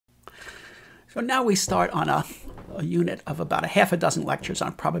So now we start on a unit of about a half a dozen lectures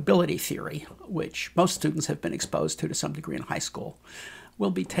on probability theory, which most students have been exposed to some degree in high school.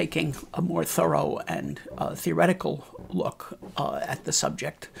 We'll be taking a more thorough and theoretical look at the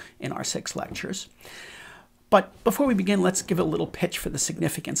subject in our 6 lectures. But before we begin, let's give a little pitch for the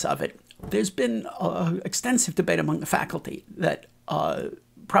significance of it. There's been extensive debate among the faculty that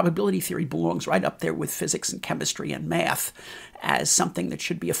probability theory belongs right up there with physics and chemistry and math as something that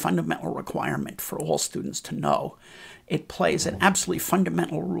should be a fundamental requirement for all students to know. It plays an absolutely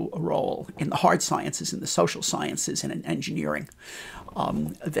fundamental role in the hard sciences, in the social sciences, and in engineering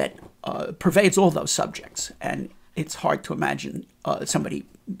that pervades all those subjects. And it's hard to imagine somebody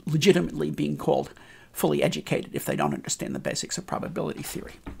legitimately being called fully educated if they don't understand the basics of probability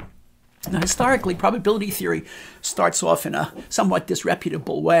theory. Now, historically, probability theory starts off in a somewhat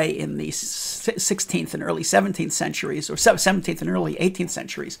disreputable way in the 16th and early 17th centuries, or 17th and early 18th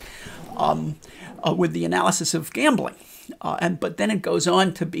centuries, with the analysis of gambling. But then it goes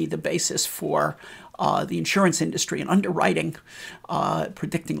on to be the basis for the insurance industry and underwriting,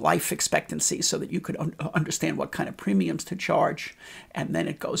 predicting life expectancy so that you could understand what kind of premiums to charge. And then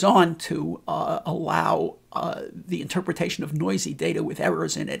it goes on to allow the interpretation of noisy data with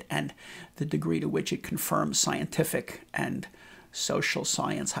errors in it and the degree to which it confirms scientific and social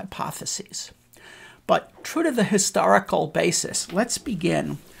science hypotheses. But true to the historical basis, let's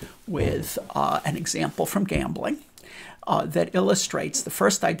begin with an example from gambling that illustrates the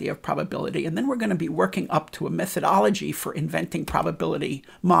first idea of probability, and then we're going to be working up to a methodology for inventing probability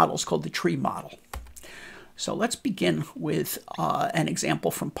models called the tree model. So let's begin with an example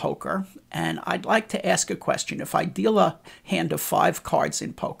from poker, and I'd like to ask a question. If I deal a hand of 5 cards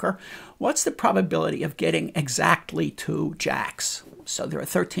in poker, what's the probability of getting exactly 2 jacks? So there are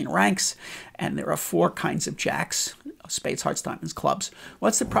 13 ranks, and there are 4 kinds of jacks: spades, hearts, diamonds, clubs.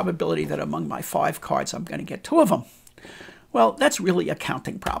 What's the probability that among my 5 cards I'm going to get 2 of them? Well, that's really a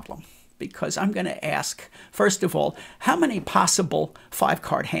counting problem, because I'm going to ask, first of all, how many possible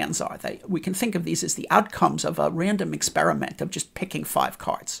 5-card hands are they? We can think of these as the outcomes of a random experiment of just picking 5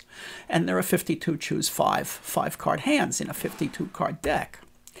 cards. And there are 52 choose 5-card hands in a 52-card deck.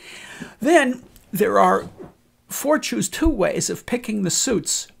 Then there are 4 choose 2 ways of picking the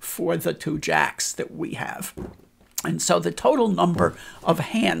suits for the 2 jacks that we have. And so the total number of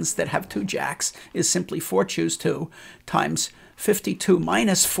hands that have 2 jacks is simply 4 choose 2 times 52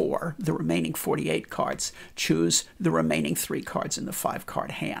 minus 4, the remaining 48 cards, choose the remaining 3 cards in the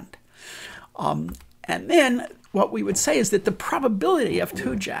 5-card hand. And then what we would say is that the probability of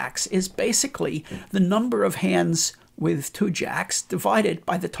 2 jacks is basically the number of hands with 2 jacks divided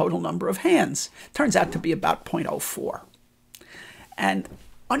by the total number of hands. Turns out to be about 0.04. And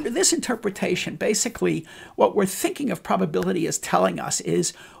under this interpretation, basically, what we're thinking of probability as telling us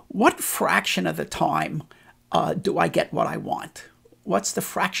is, what fraction of the time do I get what I want? What's the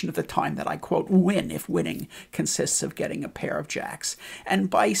fraction of the time that I, quote, win, if winning consists of getting a pair of jacks? And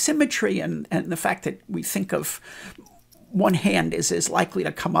by symmetry and the fact that we think of one hand is as likely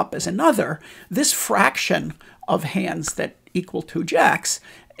to come up as another, this fraction of hands that equal 2 jacks,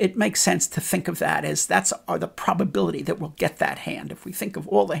 it makes sense to think of that as that's the probability that we'll get that hand. If we think of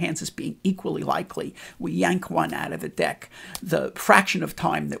all the hands as being equally likely, we yank one out of the deck. The fraction of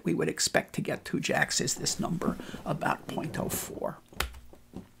time that we would expect to get 2 jacks is this number, about 0.04.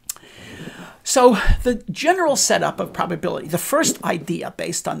 So the general setup of probability, the first idea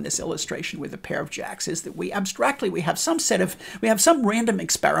based on this illustration with a pair of jacks, is that we have some random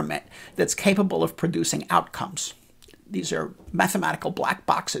experiment that's capable of producing outcomes. These are mathematical black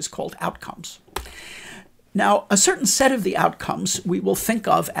boxes called outcomes. Now, a certain set of the outcomes we will think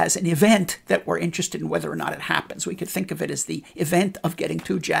of as an event that we're interested in whether or not it happens. We could think of it as the event of getting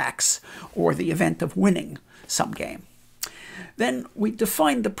 2 jacks or the event of winning some game. Then we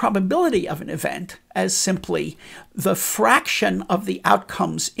define the probability of an event as simply the fraction of the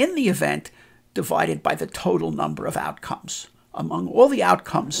outcomes in the event divided by the total number of outcomes. Among all the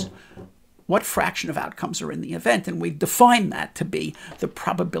outcomes, what fraction of outcomes are in the event, and we define that to be the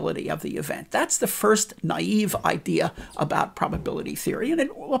probability of the event. That's the first naive idea about probability theory, and it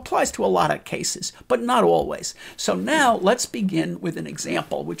applies to a lot of cases, but not always. So now let's begin with an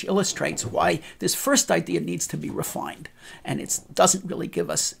example which illustrates why this first idea needs to be refined, and it doesn't really give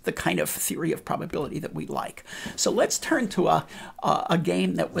us the kind of theory of probability that we like. So let's turn to a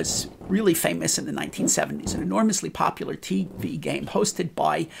game that was really famous in the 1970s, an enormously popular TV game hosted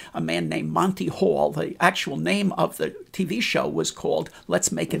by a man named Monty Hall. The actual name of the TV show was called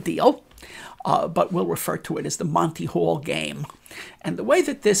Let's Make a Deal, but we'll refer to it as the Monty Hall game. And the way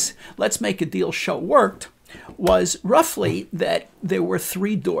that this Let's Make a Deal show worked was roughly that there were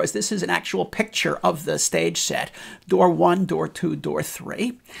 3 doors. This is an actual picture of the stage set. Door 1, door 2, door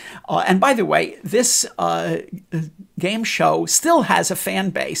 3. And by the way, this game show still has a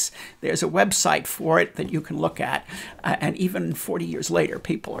fan base. There's a website for it that you can look at. And even 40 years later,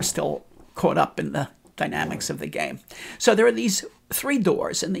 people are still caught up in the dynamics of the game. So there are these 3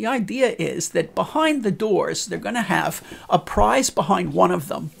 doors, and the idea is that behind the doors, they're going to have a prize behind one of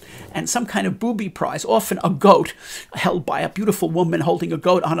them, and some kind of booby prize, often a goat held by a beautiful woman holding a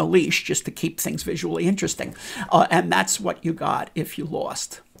goat on a leash just to keep things visually interesting. And that's what you got if you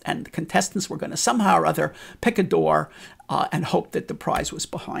lost. And the contestants were going to somehow or other pick a door and hope that the prize was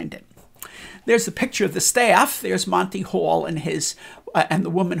behind it. There's the picture of the staff. There's Monty Hall and his and the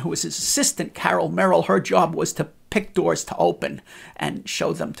woman who was his assistant, Carol Merrill. Her job was to pick doors to open and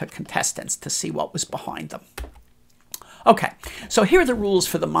show them to contestants to see what was behind them. Okay, so here are the rules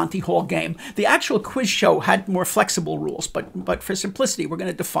for the Monty Hall game. The actual quiz show had more flexible rules, but for simplicity, we're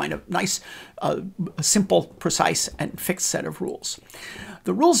going to define a nice, simple, precise, and fixed set of rules.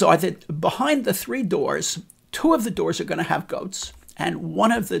 The rules are that behind the 3 doors, 2 of the doors are going to have goats, and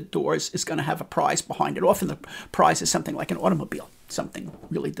 1 of the doors is going to have a prize behind it. Often the prize is something like an automobile, something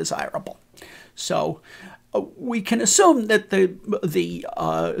really desirable. So we can assume that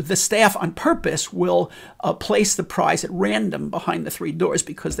the staff on purpose will place the prize at random behind the 3 doors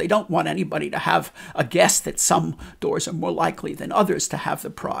because they don't want anybody to have a guess that some doors are more likely than others to have the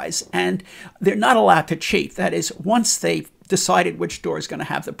prize. And they're not allowed to cheat. That is, once they've decided which door is going to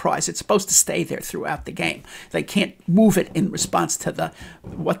have the prize, it's supposed to stay there throughout the game. They can't move it in response to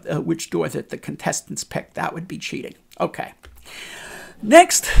which door that the contestants picked. That would be cheating. Okay.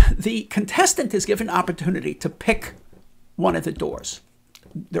 Next, the contestant is given an opportunity to pick one of the doors.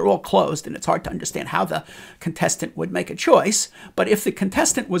 They're all closed, and it's hard to understand how the contestant would make a choice. But if the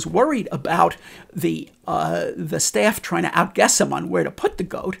contestant was worried about the staff trying to outguess him on where to put the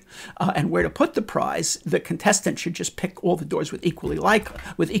goat and where to put the prize, the contestant should just pick all the doors with equal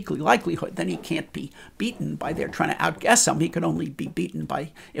likelihood. Then he can't be beaten by their trying to outguess him. He could only be beaten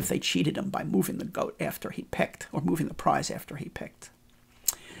by if they cheated him by moving the goat after he picked or moving the prize after he picked.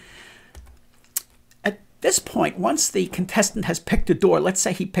 At this point, once the contestant has picked a door, let's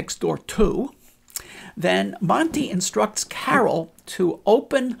say he picks door 2, then Monty instructs Carol to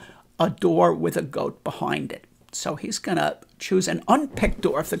open a door with a goat behind it. So he's going to choose an unpicked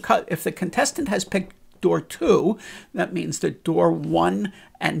door. If the contestant has picked door 2, that means that door 1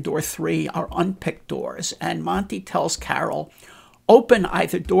 and door 3 are unpicked doors. And Monty tells Carol, open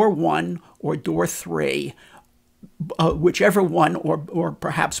either door 1 or door 3, whichever one or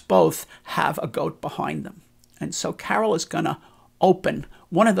perhaps both have a goat behind them. And so Carol is going to open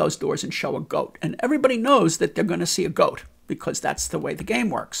one of those doors and show a goat. And everybody knows that they're going to see a goat because that's the way the game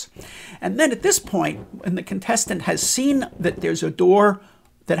works. And then at this point, when the contestant has seen that there's a door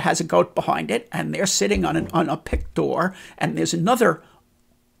that has a goat behind it, and they're sitting on a picked door, and there's another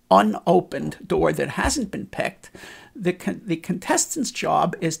unopened door that hasn't been picked, the contestant's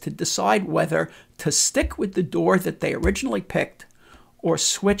job is to decide whether to stick with the door that they originally picked or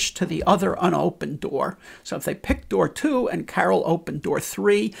switch to the other unopened door. So if they picked door 2 and Carol opened door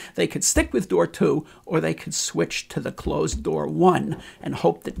 3, they could stick with door 2, or they could switch to the closed door 1 and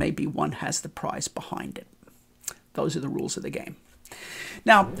hope that maybe one has the prize behind it. Those are the rules of the game.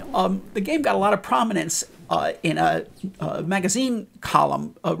 Now, the game got a lot of prominence in a magazine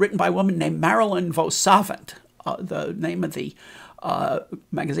column written by a woman named Marilyn Vosavant. The name of the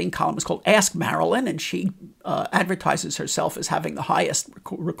magazine column is called Ask Marilyn, and she advertises herself as having the highest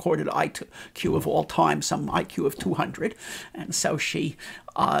recorded IQ of all time, some IQ of 200. And so she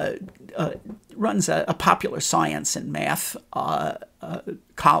runs a popular science and math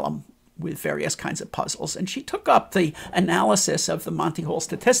column with various kinds of puzzles. And she took up the analysis of the Monty Hall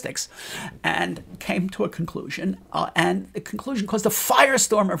statistics and came to a conclusion. And the conclusion caused a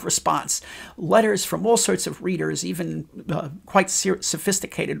firestorm of response. Letters from all sorts of readers, even quite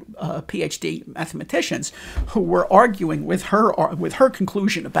sophisticated PhD mathematicians, who were arguing with her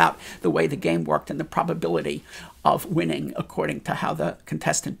conclusion about the way the game worked and the probability of winning according to how the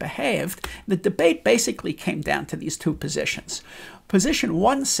contestant behaved. The debate basically came down to these 2 positions. Position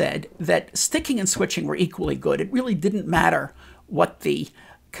 1 said that sticking and switching were equally good. It really didn't matter what the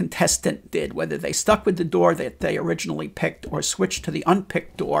contestant did, whether they stuck with the door that they originally picked or switched to the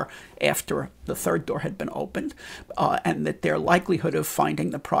unpicked door after the 3rd door had been opened, and that their likelihood of finding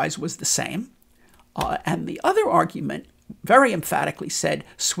the prize was the same. And the other argument very emphatically said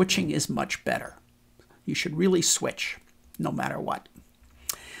switching is much better. You should really switch, no matter what.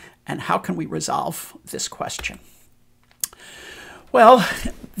 And how can we resolve this question? Well,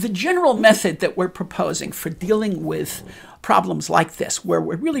 the general method that we're proposing for dealing with problems like this, where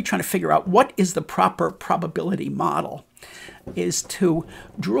we're really trying to figure out what is the proper probability model, is to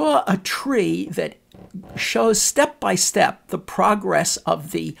draw a tree that shows step by step the progress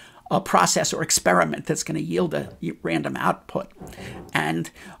of the process or experiment that's going to yield a random output,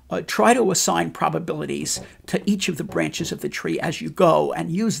 and try to assign probabilities to each of the branches of the tree as you go,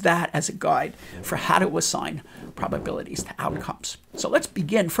 and use that as a guide for how to assign probabilities to outcomes. So let's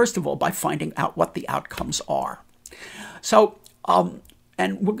begin, first of all, by finding out what the outcomes are. So,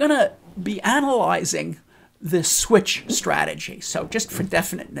 and we're going to be analyzing the switch strategy. So just for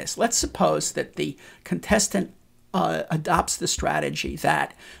definiteness, let's suppose that the contestant adopts the strategy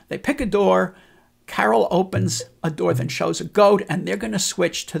that they pick a door, Carol opens a door, then shows a goat, and they're going to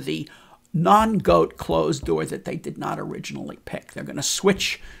switch to the non-goat closed door that they did not originally pick. They're going to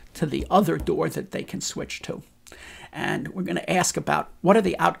switch to the other door that they can switch to. And we're going to ask about what are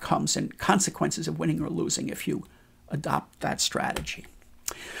the outcomes and consequences of winning or losing if you adopt that strategy.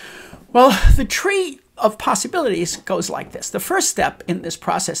 Well, the tree of possibilities goes like this. The first step in this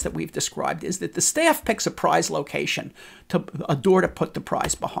process that we've described is that the staff picks a prize location, a door to put the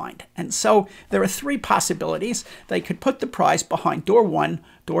prize behind. And so there are three possibilities. They could put the prize behind door 1,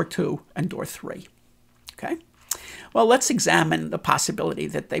 door 2, and door 3. Okay? Well, let's examine the possibility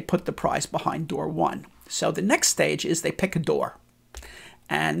that they put the prize behind door 1. So the next stage is they pick a door.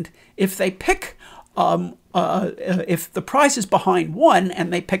 And if they pick if the prize is behind 1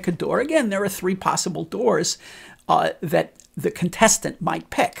 and they pick a door, again, there are three possible doors that the contestant might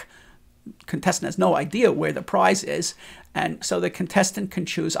pick. The contestant has no idea where the prize is, and so the contestant can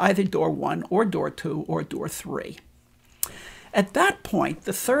choose either door 1 or door 2 or door 3. At that point,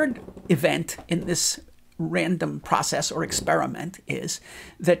 the third event in this random process or experiment is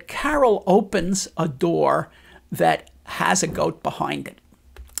that Carol opens a door that has a goat behind it.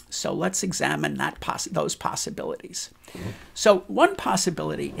 So let's examine those possibilities. So one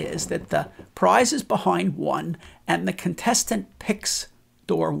possibility is that the prize is behind 1 and the contestant picks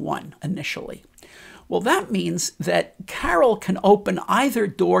door 1 initially. Well, that means that Carol can open either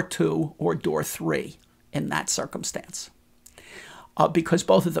door 2 or door 3 in that circumstance, because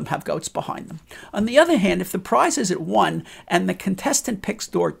both of them have goats behind them. On the other hand, if the prize is at 1 and the contestant picks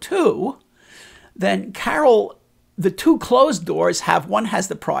door 2, then Carol, the two closed doors have, one has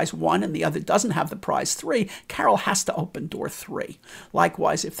the prize 1 and the other doesn't have the prize 3. Carol has to open door 3.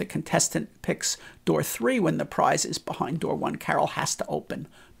 Likewise, if the contestant picks door 3 when the prize is behind door 1, Carol has to open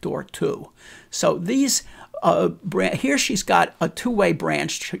door 2. So these, here she's got a two-way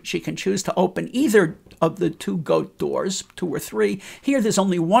branch. She can choose to open either of the two goat doors, 2 or 3. Here there's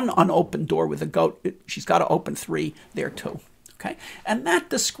only one unopened door with a goat. She's got to open 3 there too. Okay? And that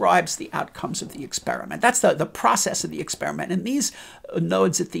describes the outcomes of the experiment. That's the process of the experiment. And these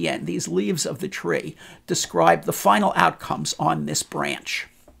nodes at the end, these leaves of the tree, describe the final outcomes on this branch.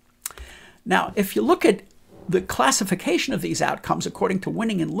 Now, if you look at the classification of these outcomes according to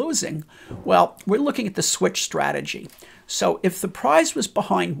winning and losing, well, we're looking at the switch strategy. So if the prize was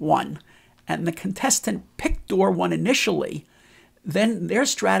behind 1 and the contestant picked door 1 initially, then their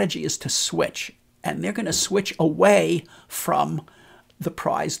strategy is to switch. And they're going to switch away from the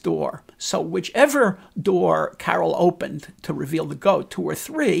prize door. So whichever door Carol opened to reveal the goat, 2 or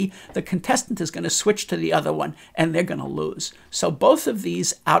 3, the contestant is going to switch to the other one, and they're going to lose. So both of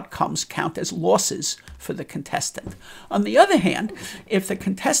these outcomes count as losses for the contestant. On the other hand, if the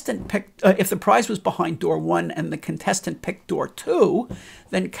contestant picked, if the prize was behind door 1 and the contestant picked door 2,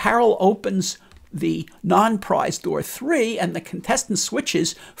 then Carol opens the non-prize door 3, and the contestant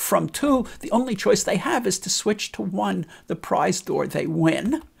switches from 2. The only choice they have is to switch to 1, the prize door. They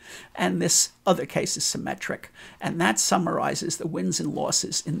win, and this other case is symmetric. And that summarizes the wins and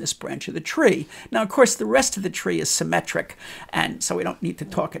losses in this branch of the tree. Now, of course, the rest of the tree is symmetric, and so we don't need to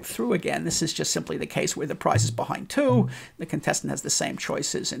talk it through again. This is just simply the case where the prize is behind 2, the contestant has the same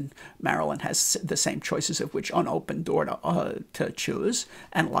choices, and Marilyn has the same choices of which unopened door to choose,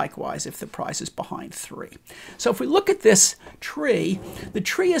 and likewise if the prize is behind 3. So if we look at this tree, the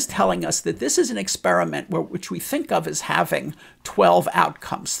tree is telling us that this is an experiment which we think of as having 12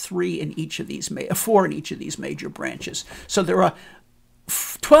 outcomes, 4 in each of these major branches. So there are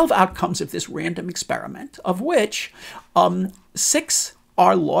 12 outcomes of this random experiment, of which 6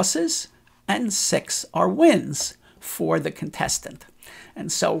 are losses and 6 are wins for the contestant.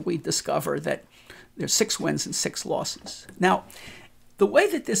 And so we discover that there's 6 wins and 6 losses. Now, the way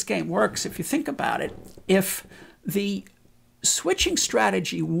that this game works, if you think about it, if the switching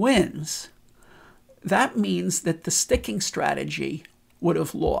strategy wins, that means that the sticking strategy would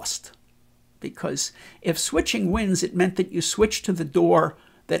have lost. because if switching wins, it meant that you switched to the door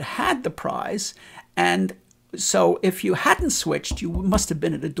that had the prize, and so if you hadn't switched, you must have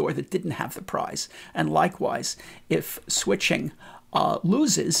been at a door that didn't have the prize. And likewise, if switching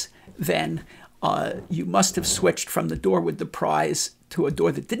loses, then you must have switched from the door with the prize to a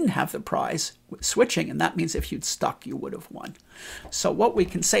door that didn't have the prize, switching, and that means if you'd stuck, you would have won. So what we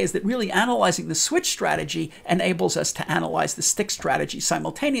can say is that really analyzing the switch strategy enables us to analyze the stick strategy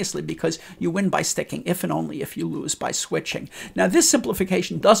simultaneously, because you win by sticking if and only if you lose by switching. Now, this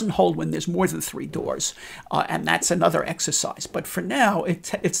simplification doesn't hold when there's more than 3 doors, and that's another exercise. But for now,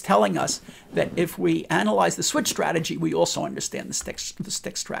 it's telling us that if we analyze the switch strategy, we also understand the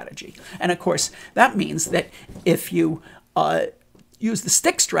stick strategy. And of course, that means that if you use the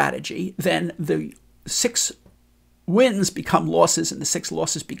stick strategy, then the 6 wins become losses and the 6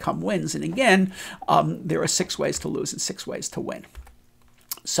 losses become wins. And again, there are 6 ways to lose and 6 ways to win.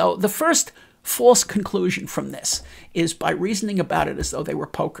 So the first false conclusion from this is by reasoning about it as though they were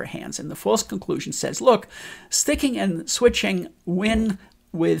poker hands. And the false conclusion says, look, sticking and switching win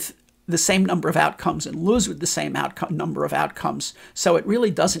with the same number of outcomes and lose with the same number of outcomes. So it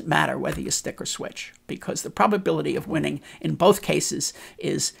really doesn't matter whether you stick or switch, because the probability of winning in both cases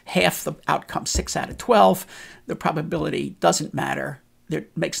is half the outcome, 6 out of 12. The probability doesn't matter.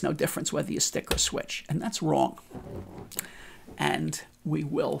 It makes no difference whether you stick or switch. And that's wrong. And we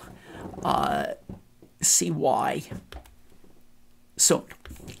will see why soon.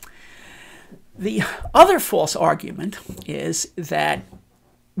 The other false argument is that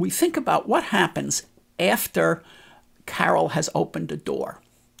we think about what happens after Carol has opened a door.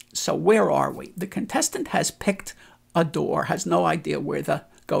 So where are we? The contestant has picked a door, has no idea where the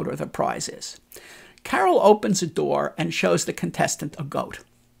goat or the prize is. Carol opens a door and shows the contestant a goat.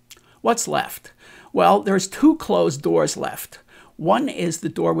 What's left? Well, there's 2 closed doors left. One is the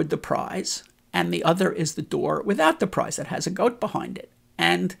door with the prize, and the other is the door without the prize that has a goat behind it.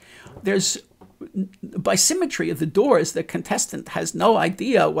 And there's, by symmetry of the doors, the contestant has no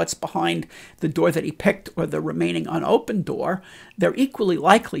idea what's behind the door that he picked or the remaining unopened door. They're equally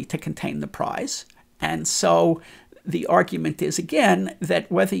likely to contain the prize. And so the argument is, again,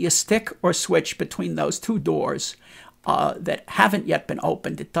 that whether you stick or switch between those 2 doors that haven't yet been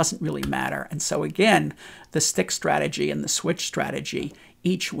opened, it doesn't really matter. And so again, the stick strategy and the switch strategy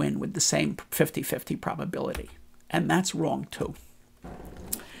each win with the same 50-50 probability. And that's wrong too.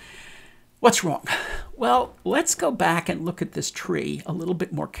 What's wrong? Well, let's go back and look at this tree a little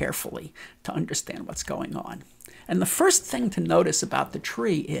bit more carefully to understand what's going on. And the first thing to notice about the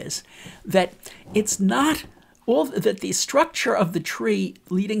tree is that it's not that the structure of the tree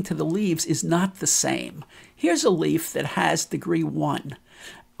leading to the leaves is not the same. Here's a leaf that has degree 1.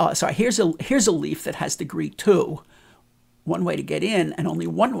 Here's a leaf that has degree 2. One way to get in and only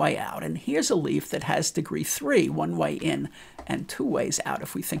one way out. And here's a leaf that has degree 3, one way in and 2 ways out,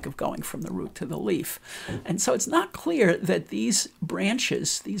 if we think of going from the root to the leaf. And so it's not clear that these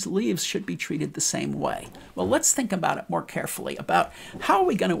branches, these leaves, should be treated the same way. Well, let's think about it more carefully, about how are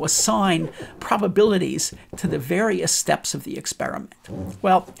we going to assign probabilities to the various steps of the experiment.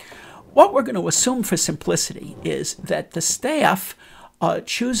 Well, what we're going to assume for simplicity is that the staff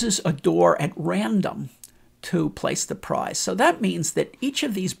chooses a door at random to place the prize. So that means that each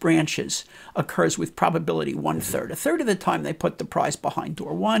of these branches occurs with probability 1/3. A third of the time they put the prize behind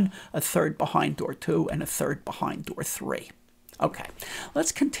door 1, a third behind door 2, and a third behind door 3. Okay,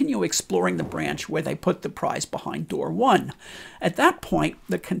 let's continue exploring the branch where they put the prize behind door 1. At that point,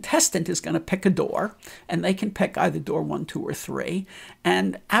 the contestant is going to pick a door, and they can pick either door 1, 2, or 3.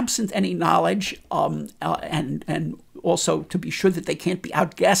 And absent any knowledge, and also to be sure that they can't be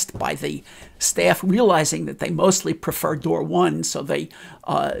outguessed by the staff realizing that they mostly prefer door 1, so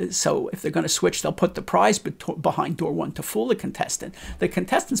if they're going to switch, they'll put the prize behind door 1 to fool the contestant. The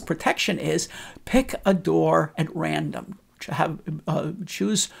contestant's protection is pick a door at random.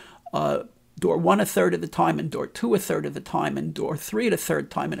 Choose door 1 1/3 of the time and door 2 1/3 of the time and door 3 1/3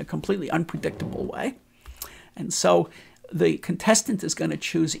 time in a completely unpredictable way. And so the contestant is going to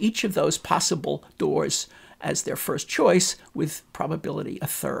choose each of those possible doors as their first choice with probability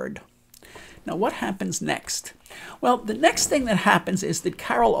 1/3. Now, what happens next? Well, the next thing that happens is that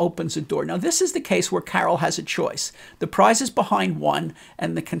Carol opens a door. Now, this is the case where Carol has a choice. The prize is behind 1,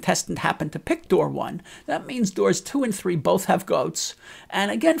 and the contestant happened to pick door 1. That means doors 2 and 3 both have goats. And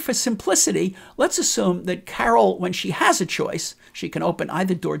again, for simplicity, let's assume that Carol, when she has a choice, she can open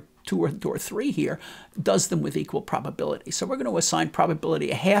either door 2 or door 3 here, does them with equal probability. So we're going to assign probability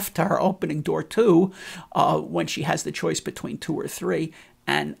 1/2 to her opening door 2 when she has the choice between 2 or 3,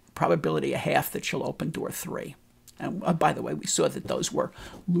 and probability 1/2 that she'll open door 3. And by the way, we saw that those were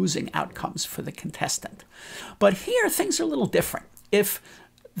losing outcomes for the contestant. But here, things are a little different. If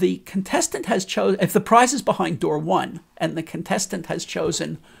the contestant has chosen, if the prize is behind door 1 and the contestant has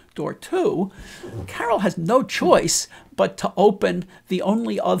chosen door 2, Carol has no choice but to open the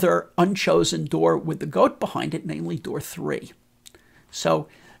only other unchosen door with the goat behind it, namely door 3. So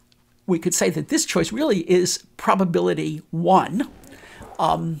we could say that this choice really is probability 1.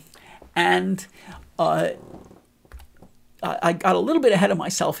 I got a little bit ahead of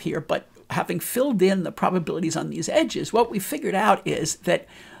myself here, but having filled in the probabilities on these edges, what we figured out is that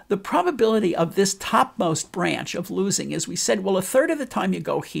the probability of this topmost branch of losing is, we said, well, a third of the time you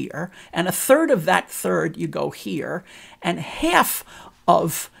go here, and a third of that third you go here, and half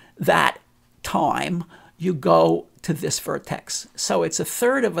of that time you go to this vertex. So it's a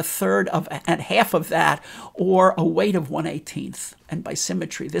third of and half of that, or a weight of 1/18. And by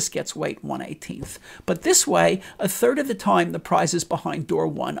symmetry, this gets weight 1/18. But this way, a third of the time the prize is behind door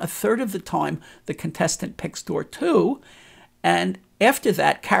 1, a third of the time the contestant picks door 2, and after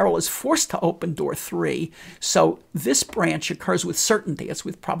that, Carol is forced to open door 3. So this branch occurs with certainty. It's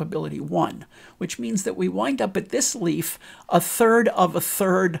with probability 1, which means that we wind up at this leaf a third of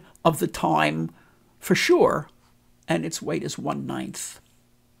the time for sure, and its weight is 1/9.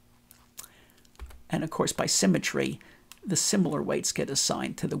 And of course, by symmetry, the similar weights get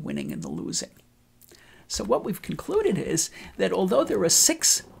assigned to the winning and the losing. So what we've concluded is that although there are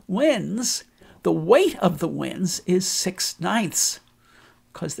 6 wins, the weight of the wins is 6/9,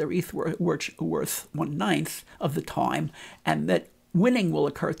 because they're each worth 1/9 of the time, and that winning will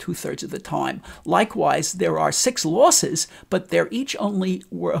occur 2/3 of the time. Likewise, there are 6 losses, but they're each only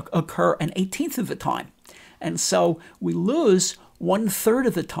occur 1/18 of the time. And so we lose 1/3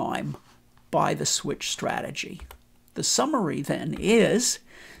 of the time by the switch strategy. The summary then is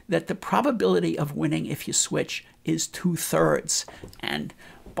that the probability of winning if you switch is 2/3. And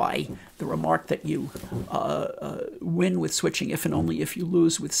by the remark that you win with switching if and only if you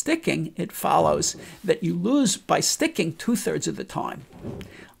lose with sticking, it follows that you lose by sticking 2/3 of the time.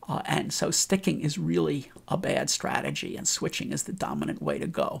 And so sticking is really a bad strategy, and switching is the dominant way to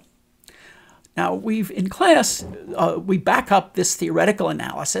go. Now, in class, we back up this theoretical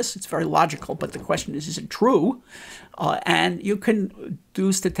analysis. It's very logical, but the question is it true? And you can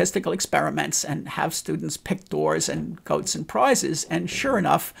do statistical experiments and have students pick doors and goats and prizes. And sure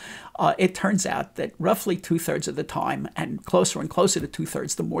enough, it turns out that roughly 2/3 of the time, and closer to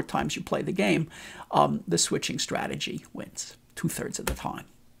 2/3 the more times you play the game, the switching strategy wins 2/3 of the time.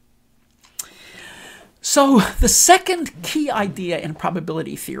 So the second key idea in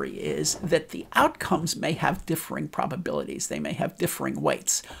probability theory is that the outcomes may have differing probabilities. They may have differing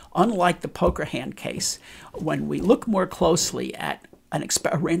weights. Unlike the poker hand case, when we look more closely at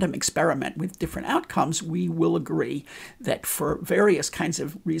a random experiment with different outcomes, we will agree that for various kinds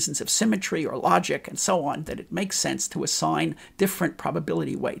of reasons of symmetry or logic and so on, that it makes sense to assign different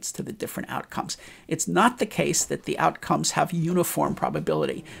probability weights to the different outcomes. It's not the case that the outcomes have uniform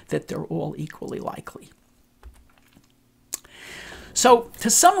probability, that they're all equally likely. So to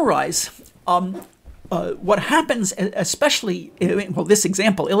summarize, what happens, especially, well, this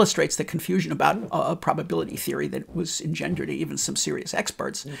example illustrates the confusion about probability theory that was engendered to even some serious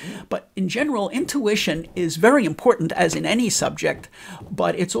experts. But in general, intuition is very important, as in any subject,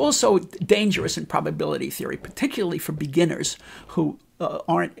 but it's also dangerous in probability theory, particularly for beginners who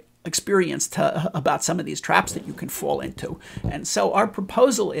aren't experienced about some of these traps that you can fall into. And so our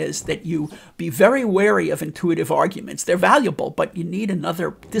proposal is that you be very wary of intuitive arguments. They're valuable, but you need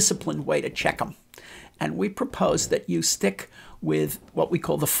another disciplined way to check them. And we propose that you stick with what we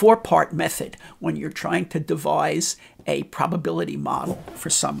call the 4-part method when you're trying to devise a probability model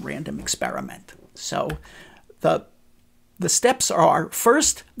for some random experiment. So the steps are,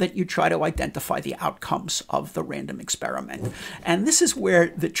 first, that you try to identify the outcomes of the random experiment. And this is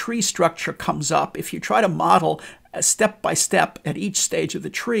where the tree structure comes up. If you try to model step by step at each stage of the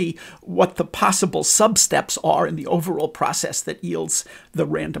tree what the possible sub-steps are in the overall process that yields the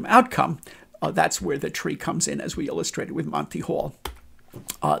random outcome, that's where the tree comes in, as we illustrated with Monty Hall.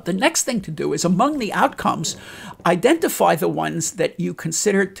 The next thing to do is, among the outcomes, identify the ones that you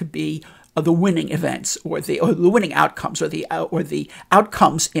consider to be the winning events, or the winning outcomes, or the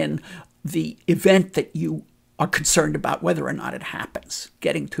outcomes in the event that you are concerned about whether or not it happens.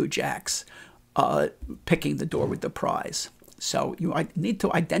 Getting 2 jacks, picking the door with the prize. So you need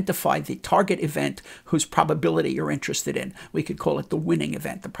to identify the target event whose probability you're interested in. We could call it the winning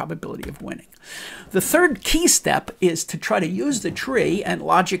event, the probability of winning. The third key step is to try to use the tree and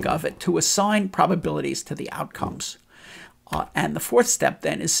logic of it to assign probabilities to the outcomes. And the fourth step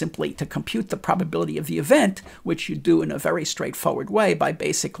then is simply to compute the probability of the event, which you do in a very straightforward way by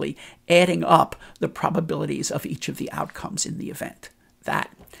basically adding up the probabilities of each of the outcomes in the event.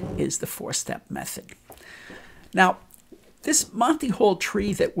 That is the four-step method. Now, this Monty Hall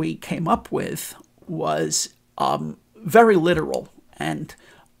tree that we came up with was very literal and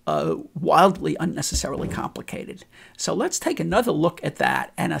wildly unnecessarily complicated. So let's take another look at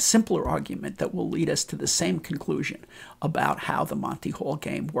that and a simpler argument that will lead us to the same conclusion about how the Monty Hall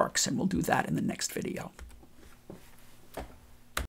game works, and we'll do that in the next video.